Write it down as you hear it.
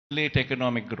late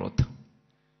economic growth.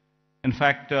 In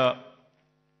fact,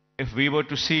 if we were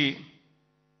to see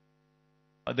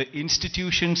the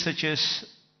institutions such as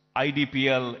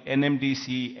IDPL,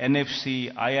 NMDC,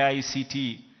 NFC,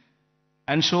 IICT,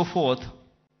 and so forth,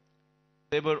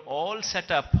 they were all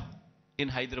set up in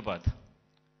Hyderabad.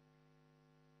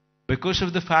 Because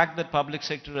of the fact that public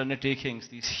sector undertakings,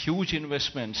 these huge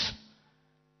investments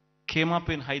came up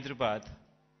in Hyderabad,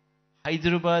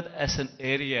 Hyderabad as an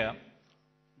area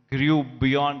grew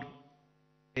beyond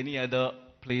any other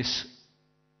place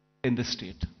in the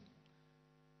state.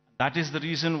 That is the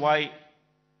reason why,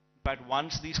 but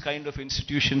once these kind of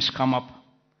institutions come up,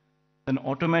 then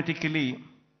automatically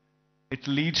it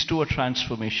leads to a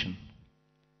transformation.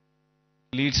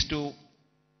 It leads to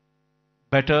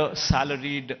better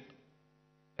salaried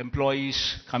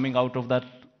employees coming out of that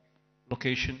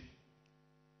location,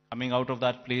 coming out of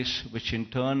that place, which in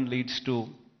turn leads to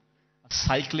a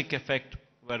cyclic effect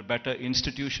where better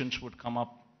institutions would come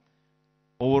up,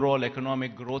 overall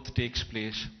economic growth takes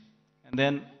place, and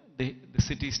then the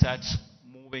city starts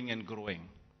moving and growing.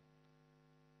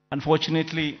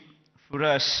 Unfortunately for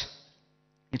us,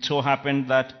 it so happened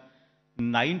that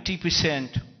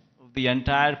 90% of the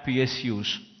entire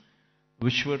PSUs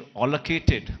which were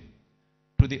allocated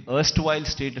to the erstwhile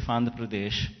state of Andhra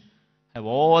Pradesh have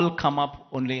all come up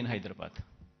only in Hyderabad.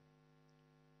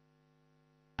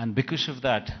 And because of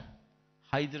that,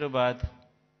 Hyderabad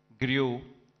grew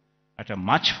at a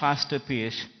much faster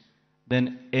pace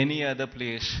than any other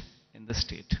place in the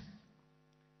state.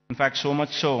 In fact, so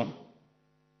much so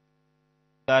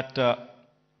that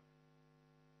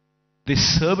the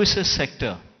services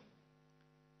sector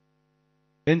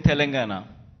in Telangana,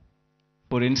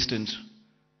 for instance,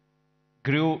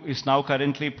 is now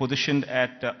currently positioned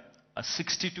at a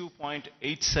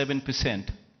 62.87%,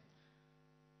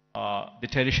 the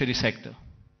tertiary sector,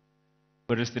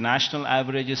 whereas the national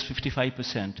average is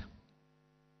 55%.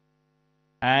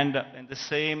 And in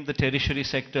the tertiary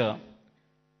sector,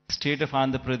 state of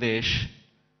Andhra Pradesh,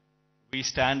 we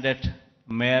stand at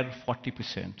mere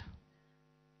 40%.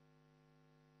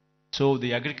 So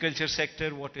the agriculture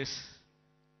sector, what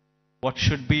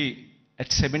should be at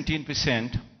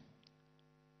 17%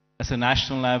 as a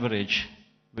national average,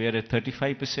 we are at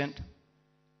 35%.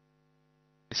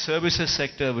 The services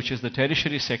sector, which is the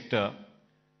tertiary sector,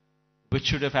 which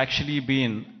should have actually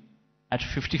been at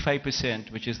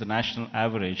 55%, which is the national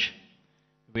average,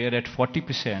 we are at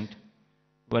 40%,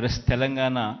 whereas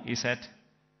Telangana is at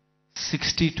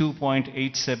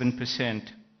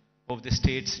 62.87% of the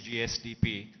state's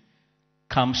GSDP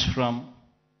comes from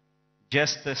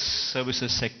just the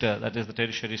services sector, that is the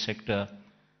tertiary sector,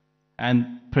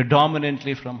 and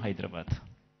predominantly from Hyderabad.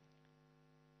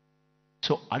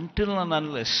 So until and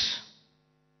unless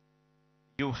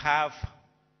you have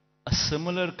a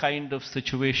similar kind of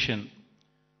situation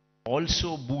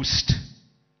also boost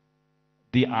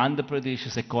the Andhra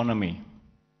Pradesh's economy,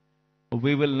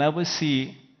 we will never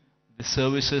see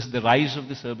the rise of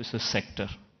the services sector.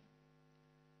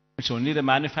 It's only the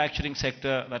manufacturing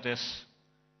sector that is,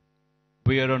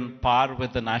 we are on par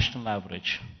with the national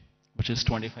average, which is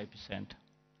 25%,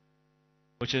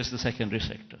 which is the secondary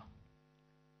sector.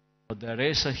 But there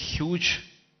is a huge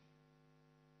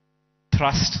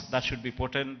thrust that should be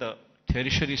put in the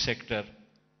tertiary sector,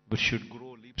 which should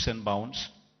grow leaps and bounds,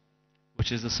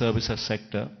 which is the services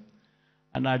sector.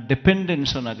 And our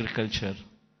dependence on agriculture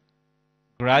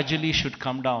gradually should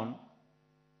come down,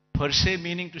 per se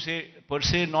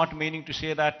not meaning to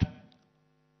say that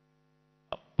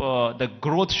the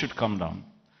growth should come down.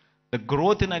 The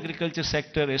growth in agriculture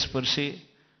sector is per se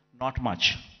not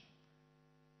much.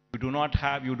 You do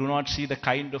not see the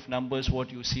kind of numbers what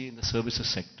you see in the services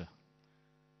sector.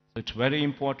 So it's very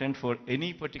important for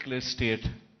any particular state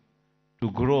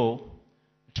to grow.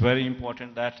 It's very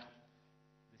important that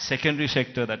the secondary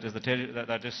sector, that is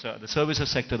the services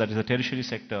sector, that is the tertiary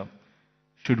sector,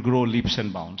 should grow leaps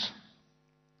and bounds.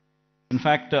 In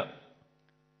fact,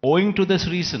 owing to this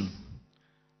reason,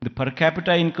 the per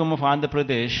capita income of Andhra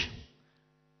Pradesh,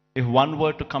 if one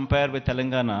were to compare with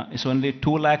Telangana, is only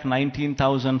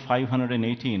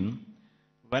 2,19,518.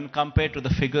 When compared to the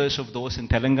figures of those in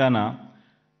Telangana,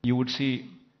 you would see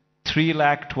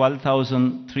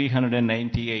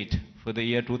 3,12,398 for the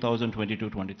year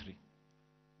 2022-23.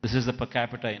 This is the per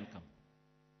capita income.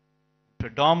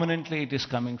 Predominantly it is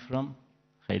coming from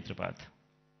Hyderabad.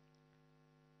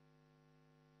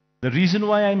 The reason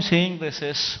why I'm saying this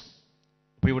is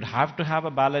we would have to have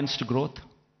a balanced growth.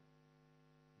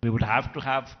 We would have to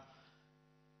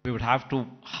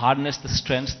harness the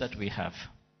strengths that we have.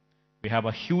 We have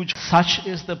a huge, such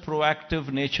is the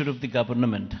proactive nature of the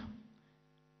government.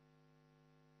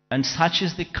 And such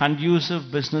is the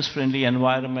conducive, business-friendly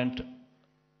environment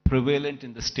prevalent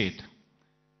in the state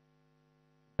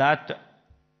that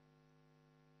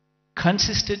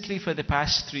consistently for the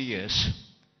past 3 years,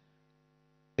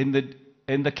 in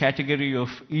the category of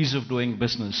ease of doing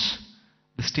business,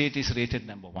 the state is rated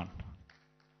number 1.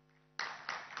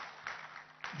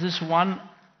 This is one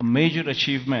major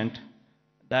achievement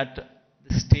that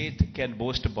the state can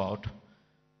boast about,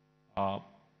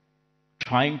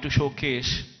 trying to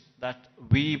showcase that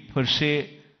we per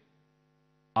se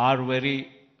are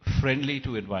very friendly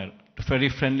to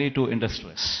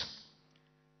industries.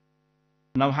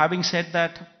 Now, having said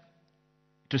that,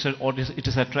 it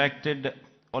has attracted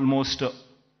almost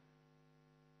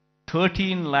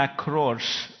 13 lakh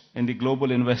crores in the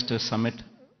Global Investors Summit,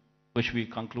 which we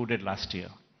concluded last year.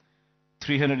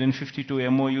 352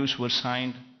 MOUs were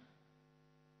signed,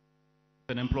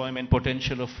 with an employment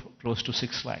potential of close to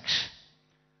 6 lakhs.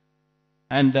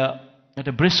 And at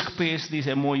a brisk pace, these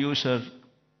MOUs are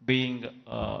being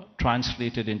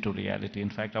translated into reality. In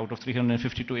fact, out of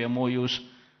 352 MOUs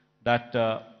that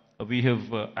we have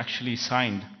actually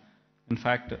signed, in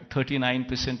fact,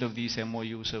 39% of these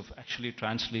MOUs have actually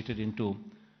translated into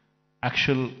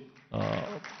actual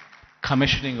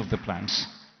commissioning of the plants.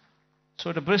 So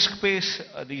at a brisk pace,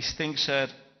 these things are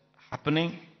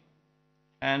happening,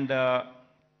 and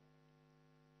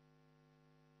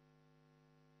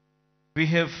we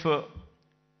have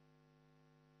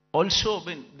also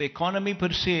been, the economy per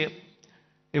se,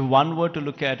 if one were to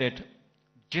look at it,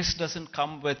 just doesn't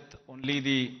come with only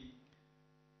the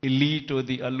elite or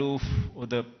the aloof or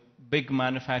the big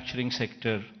manufacturing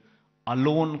sector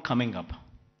alone coming up.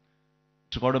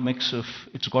 It's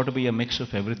got to be a mix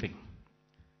of everything.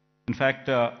 In fact,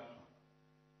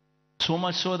 so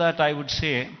much so that I would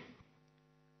say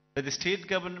that the state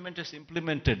government has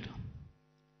implemented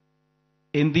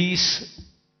in these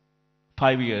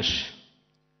 5 years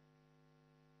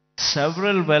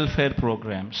several welfare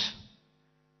programs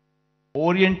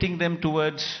orienting them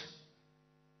towards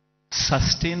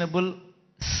sustainable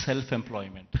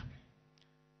self-employment.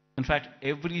 In fact,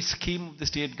 every scheme of the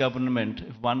state government,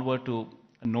 if one were to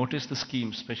notice the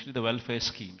schemes, especially the welfare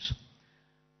schemes,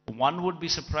 one would be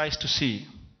surprised to see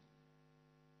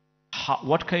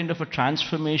what kind of a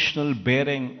transformational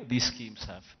bearing these schemes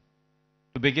have.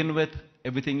 To begin with,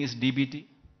 everything is DBT,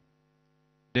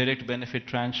 direct benefit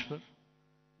transfer,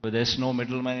 where there's no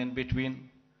middleman in between,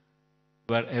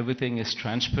 where everything is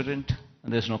transparent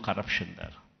and there's no corruption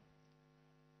there.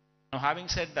 Now, having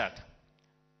said that,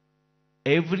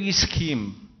 every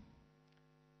scheme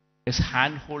is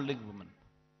hand-holding women.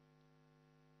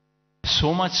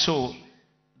 So much so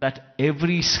that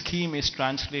every scheme is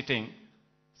translating.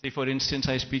 Say, for instance,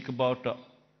 I speak about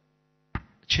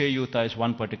Cheyuta as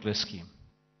one particular scheme.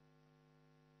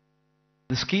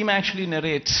 The scheme actually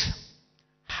narrates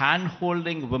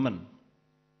hand-holding women,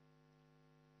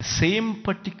 the same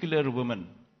particular woman,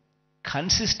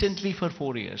 consistently for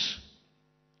 4 years,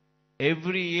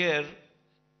 every year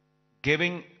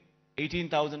giving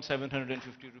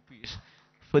 18,750 rupees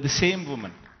for the same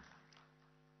woman.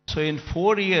 So in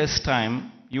 4 years'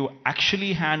 time, you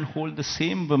actually handhold the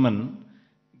same woman,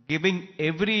 giving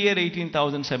every year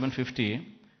 18,750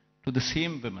 to the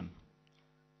same women.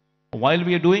 While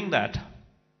we are doing that,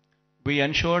 we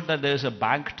ensured that there is a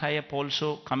bank tie-up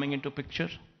also coming into picture.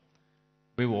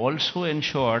 We've also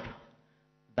ensured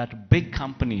that big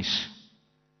companies,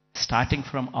 starting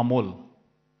from Amul,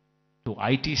 to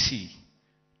ITC,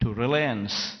 to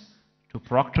Reliance, to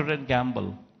Procter &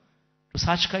 Gamble, to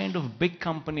such kind of big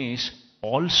companies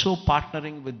also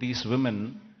partnering with these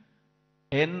women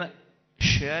in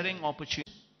sharing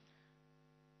opportunities.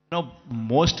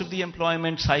 Most of the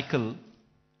employment cycle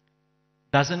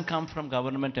doesn't come from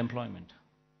government employment.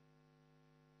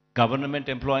 Government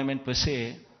employment per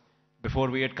se, before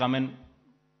we had come in,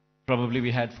 probably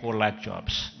we had 4 lakh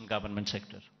jobs in government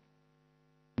sector.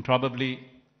 And probably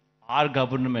our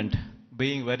government,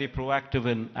 being very proactive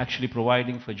in actually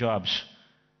providing for jobs,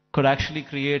 could actually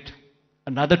create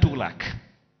another 2 lakh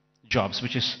jobs,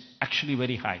 which is actually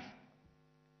very high.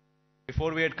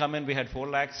 Before we had come in, we had 4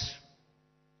 lakhs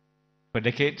for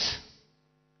decades.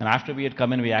 And after we had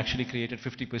come in, we actually created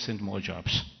 50% more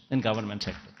jobs in government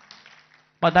sector.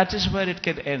 But that is where it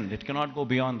can end. It cannot go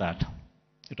beyond that.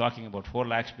 You're talking about 4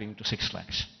 lakhs being to 6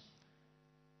 lakhs.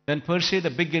 Then per se, the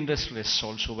big industrialists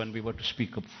also, when we were to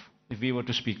speak of, if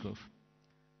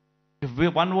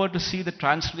one were to see the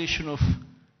translation of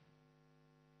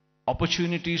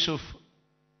opportunities of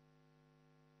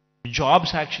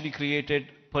jobs actually created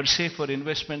per se for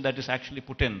investment that is actually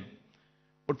put in,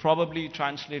 would probably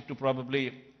translate to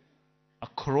probably a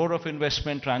crore of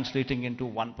investment translating into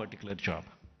one particular job.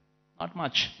 Not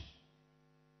much.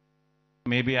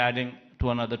 Maybe adding to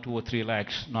another 2 or 3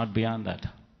 lakhs, not beyond that.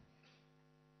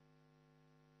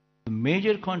 The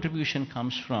major contribution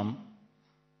comes from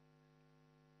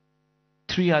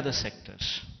 3 other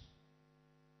sectors.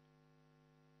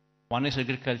 One is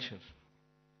agriculture,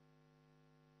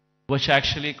 which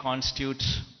actually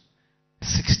constitutes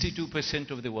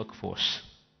 62% of the workforce.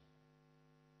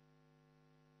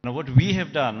 Now, what we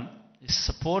have done is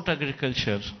support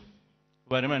agriculture,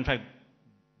 where in fact,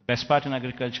 the best part in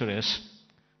agriculture is,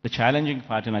 the challenging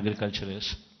part in agriculture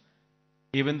is,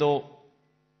 even though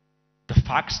the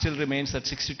fact still remains that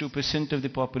 62% of the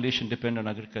population depend on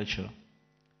agriculture,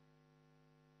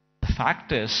 the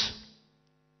fact is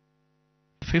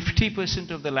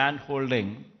 50% of the land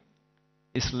holding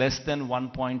is less than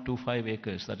 1.25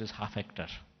 acres, that is half hectare.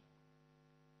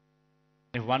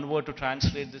 If one were to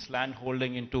translate this land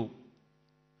holding into,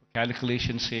 for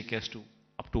calculation's sake, as to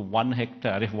up to 1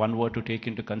 hectare, if one were to take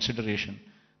into consideration,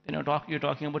 then you're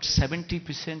talking about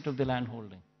 70% of the land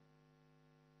holding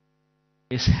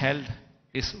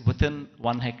is within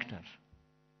 1 hectare.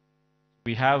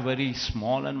 We have very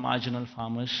small and marginal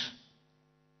farmers,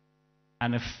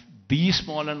 and if these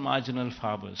small and marginal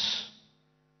farmers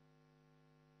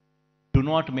do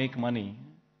not make money,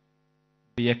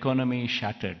 the economy is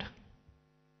shattered.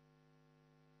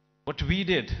 What we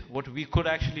did, what we could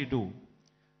actually do,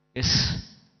 is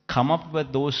come up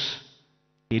with those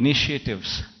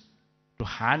initiatives to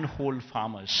handhold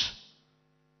farmers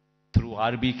through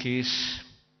RBKs,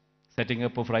 setting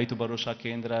up of Raitu Bharosa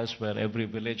Kendras, where every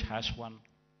village has one,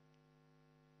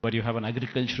 where you have an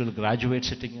agricultural graduate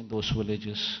sitting in those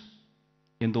villages,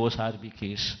 in those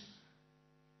RBKs,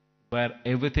 where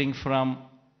everything from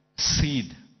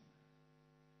seed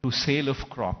to sale of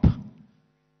crop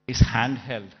is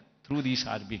handheld through these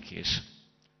RBKs.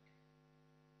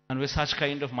 And with such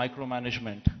kind of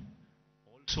micromanagement,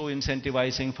 also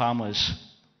incentivizing farmers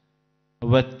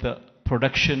with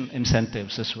production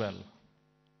incentives as well,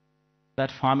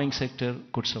 that farming sector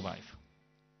could survive.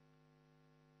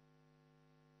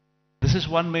 This is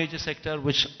one major sector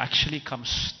which actually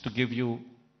comes to give you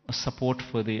a support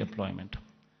for the employment.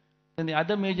 Then the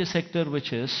other major sector,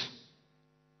 which is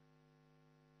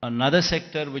another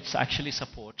sector which actually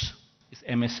supports, is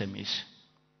MSMEs.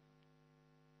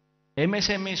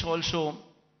 MSMEs also,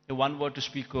 if one were to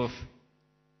speak of,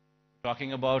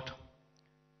 talking about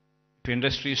if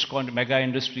industries, mega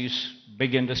industries,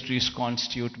 big industries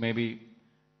constitute maybe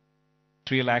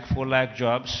 3 lakh, 4 lakh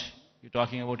jobs, you're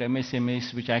talking about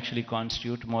MSMEs which actually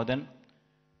constitute more than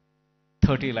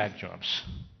 30 lakh jobs.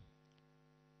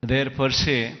 There per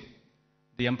se,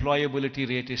 the employability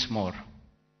rate is more.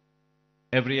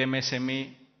 Every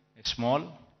MSME is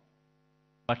small,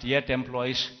 but yet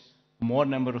employs more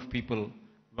number of people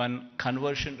when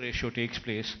conversion ratio takes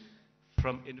place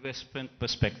from investment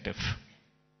perspective.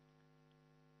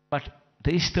 But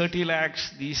these 30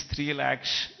 lakhs, these 3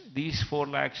 lakhs, these 4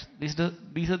 lakhs, these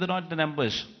are not the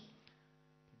numbers.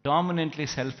 Dominantly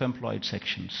self-employed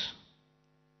sections.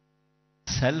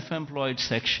 Self-employed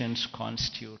sections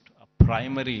constitute a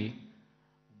primary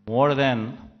more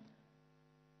than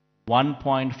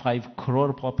 1.5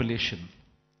 crore population,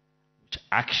 which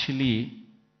actually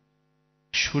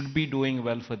should be doing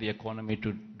well for the economy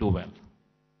to do well.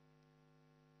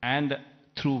 And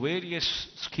through various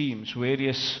schemes,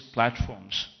 various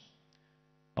platforms,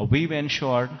 we've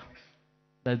ensured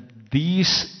that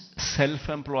these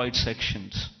self-employed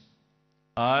sections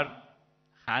are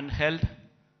handheld,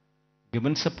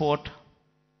 given support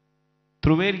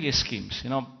through various schemes.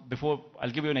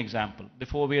 I'll give you an example.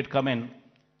 Before we had come in,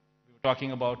 we were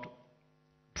talking about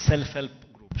self-help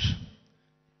groups,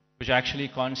 which actually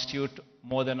constitute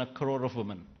more than 1 crore of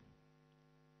women.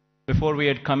 Before we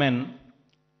had come in,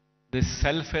 these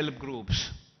self-help groups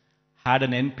had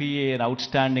an NPA and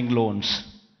outstanding loans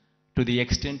to the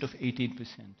extent of 18%.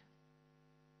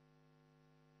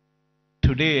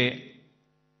 Today,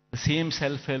 the same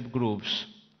self-help groups,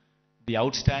 the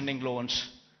outstanding loans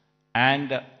and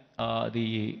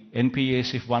the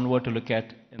NPAs, if one were to look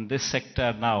at in this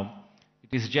sector now,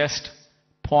 it is just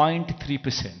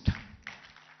 0.3%.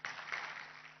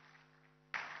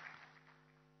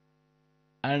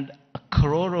 And 1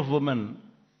 crore of women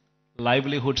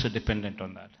livelihoods are dependent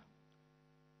on that.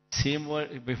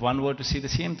 If one were to see the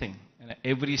same thing,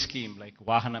 every scheme like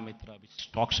Vahana Mitra,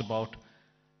 which talks about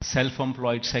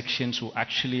self-employed sections who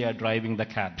actually are driving the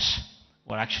cabs,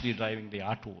 or actually driving the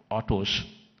autos.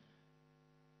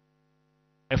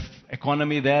 If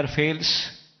economy there fails,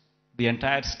 the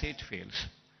entire state fails.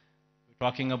 We're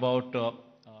talking about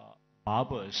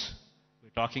barbers, we're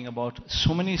We're talking about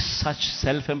so many such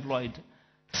self-employed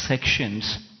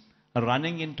sections are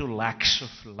running into lakhs,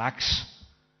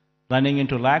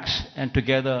 and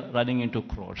together running into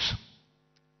crores,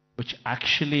 which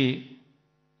actually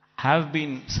have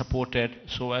been supported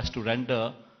so as to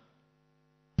render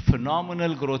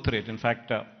phenomenal growth rate. In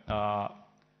fact,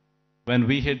 when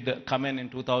we had come in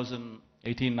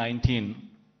 2018-19,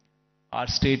 our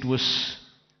state was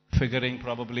figuring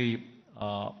probably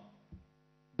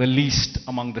the least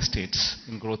among the states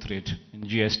in growth rate, in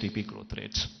GSDP growth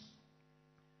rates.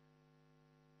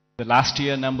 The last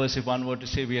year numbers, if one were to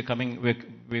say,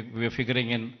 we're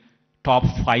figuring in top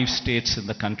 5 states in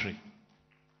the country.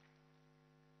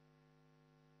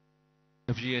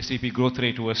 If GSDP growth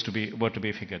rate were to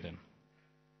be figured in.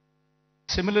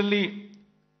 Similarly,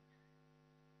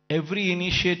 every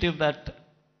initiative that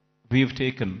we've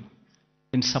taken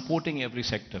in supporting every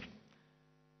sector,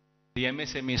 the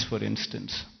MSMEs for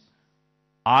instance,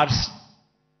 our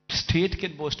state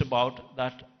can boast about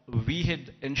that we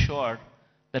had ensured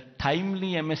that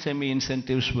timely MSME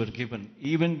incentives were given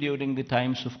even during the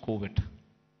times of COVID.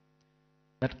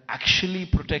 That actually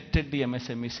protected the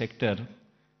MSME sector,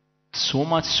 so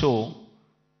much so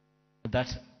that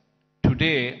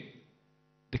today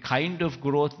the kind of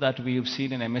growth that we have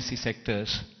seen in MSE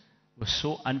sectors was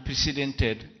so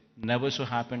unprecedented, never so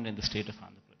happened in the state of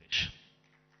Andhra Pradesh.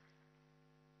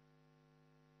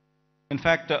 In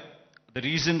fact, the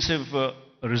reasons have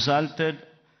resulted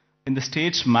in the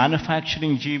state's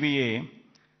manufacturing GVA,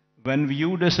 when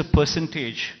viewed as a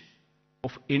percentage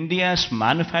of India's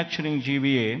manufacturing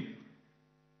GVA,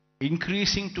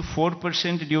 increasing to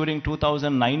 4% during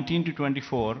 2019 to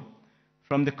 24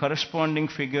 from the corresponding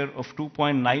figure of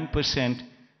 2.9%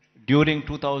 during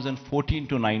 2014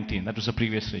 to 19. That was the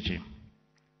previous regime.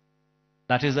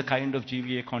 That is the kind of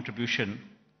GVA contribution.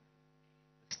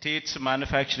 State's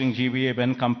manufacturing GVA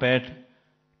when compared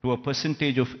to a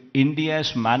percentage of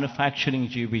India's manufacturing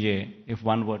GVA, if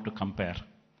one were to compare.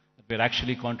 We're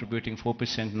actually contributing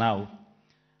 4% now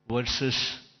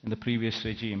versus in the previous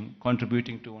regime,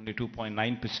 contributing to only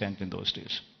 2.9% in those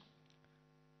days.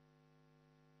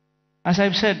 As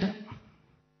I've said,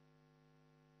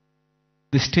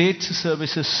 the state's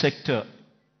services sector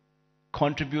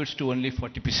contributes to only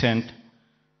 40%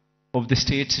 of the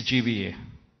state's GVA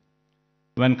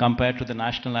when compared to the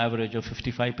national average of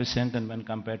 55% and when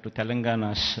compared to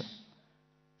Telangana's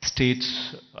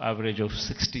state's average of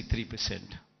 63%.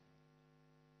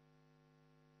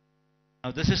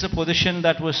 Now, this is a position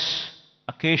that was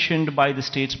occasioned by the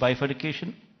state's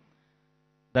bifurcation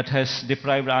that has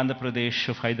deprived Andhra Pradesh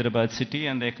of Hyderabad city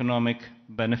and the economic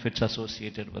benefits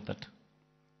associated with it.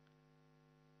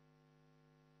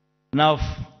 Now,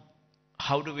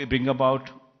 how do we bring about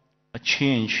a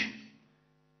change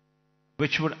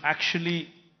which would actually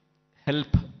help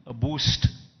boost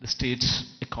the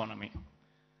state's economy?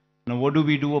 Now, what do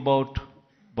we do about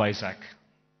Vizag?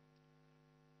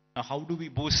 Now, how do we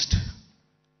boost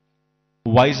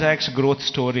Vizag's growth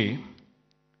story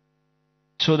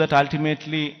so that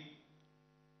ultimately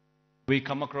we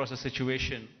come across a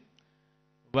situation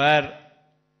where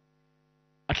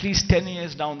at least 10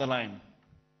 years down the line,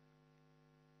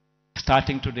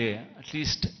 starting today, at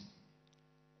least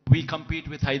we compete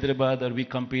with Hyderabad or we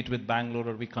compete with Bangalore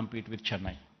or we compete with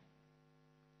Chennai.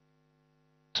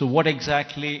 So what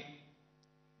exactly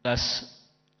does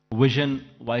Vision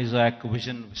Vizag,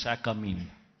 Vision Visakha mean?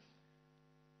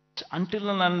 Until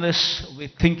and unless we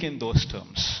think in those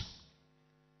terms,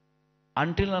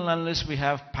 until and unless we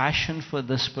have passion for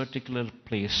this particular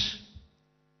place,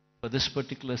 for this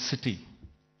particular city,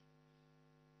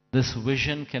 this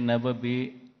vision can never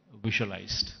be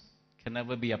visualized, can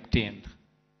never be obtained,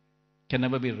 can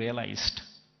never be realized.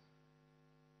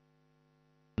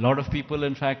 A lot of people,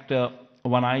 in fact,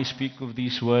 when I speak of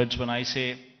these words, when I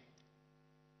say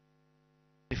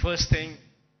the first thing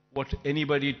what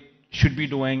anybody should be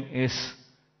doing is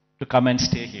to come and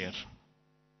stay here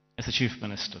as a chief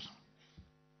minister.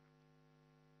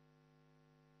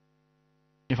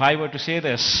 If I were to say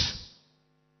this,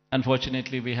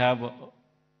 unfortunately we have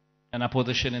an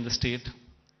opposition in the state,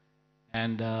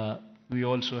 and we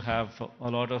also have a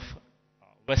lot of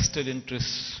vested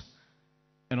interests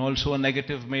and also a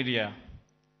negative media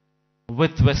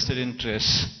with vested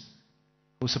interests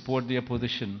who support the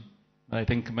opposition. I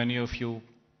think many of you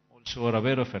also are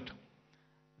aware of it,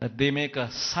 that they make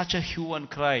such a hue and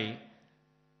cry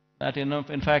that,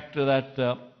 in fact,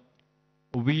 that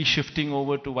we shifting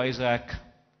over to Vizag,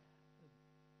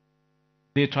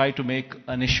 they try to make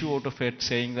an issue out of it,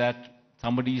 saying that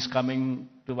somebody is coming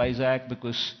to Vizag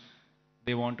because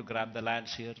they want to grab the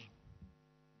lands here.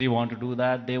 They want to do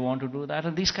that, they want to do that.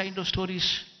 And these kind of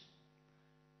stories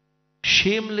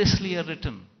shamelessly are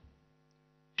written,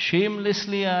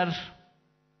 shamelessly are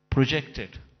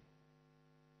projected.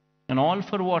 And all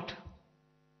for what?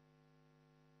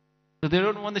 So they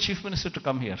don't want the Chief Minister to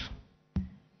come here.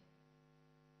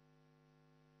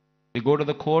 They go to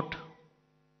the court,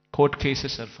 court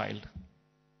cases are filed.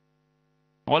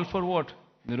 All for what?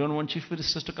 They don't want Chief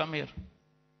Ministers to come here.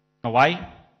 Now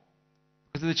why?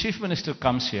 Because if the Chief Minister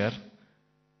comes here,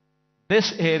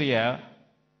 this area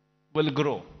will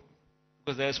grow.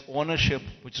 Because there's ownership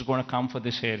which is going to come for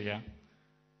this area.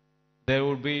 There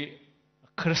will be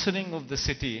a christening of the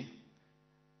city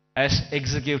as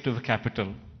executive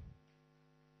capital.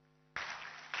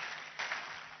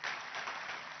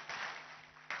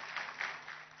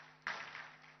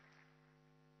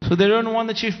 So they don't want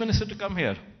the Chief Minister to come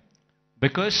here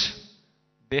because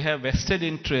they have vested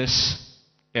interests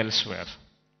elsewhere.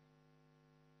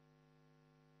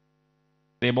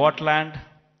 They bought land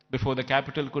before the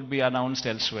capital could be announced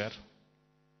elsewhere.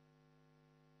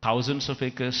 Thousands of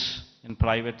acres in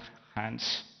private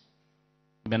hands,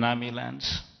 Benami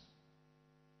lands.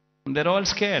 And they're all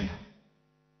scared.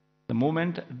 The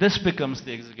moment this becomes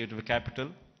the executive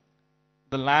capital,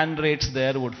 the land rates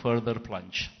there would further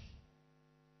plunge.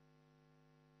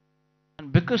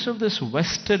 And because of this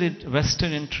vested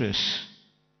interest,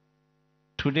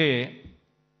 today,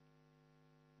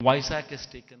 YSAC has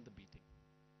taken the beating.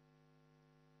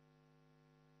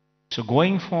 So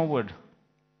going forward,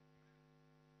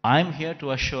 I'm here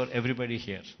to assure everybody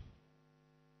here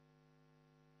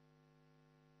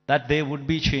that there would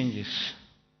be changes.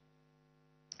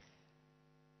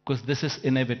 Because this is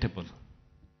inevitable.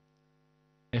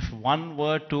 If one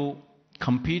were to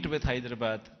compete with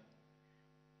Hyderabad,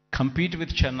 compete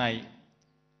with Chennai,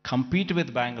 compete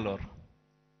with Bangalore,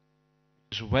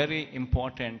 it's very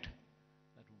important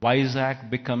that YSAC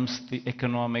becomes the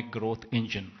economic growth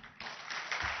engine.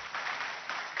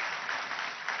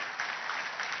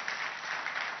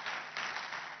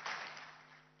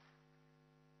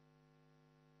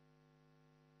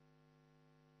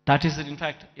 That is it. In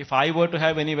fact, if I were to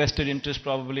have any vested interest,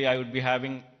 probably I would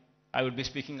be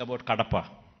speaking about Kadapa.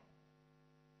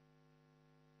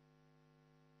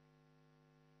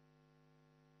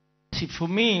 See, for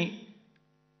me,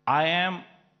 the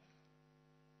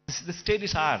state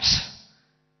is ours,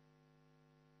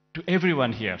 to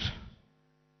everyone here.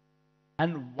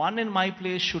 And one in my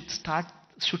place should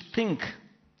think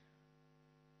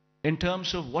in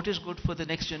terms of what is good for the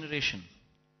next generation.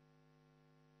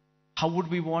 How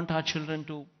would we want our children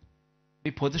to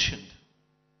be positioned?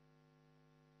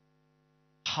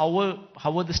 How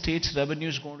are the state's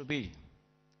revenues going to be?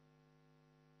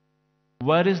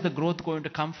 Where is the growth going to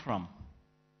come from?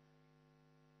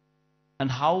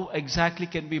 And how exactly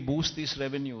can we boost these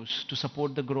revenues to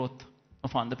support the growth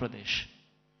of Andhra Pradesh?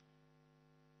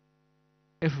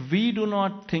 If we do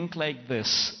not think like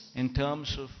this in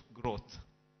terms of growth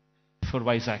for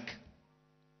YSAC,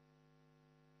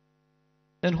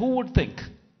 then who would think?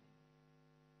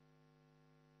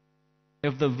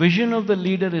 If the vision of the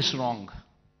leader is wrong,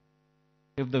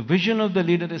 if the vision of the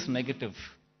leader is negative,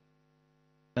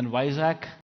 then YSAC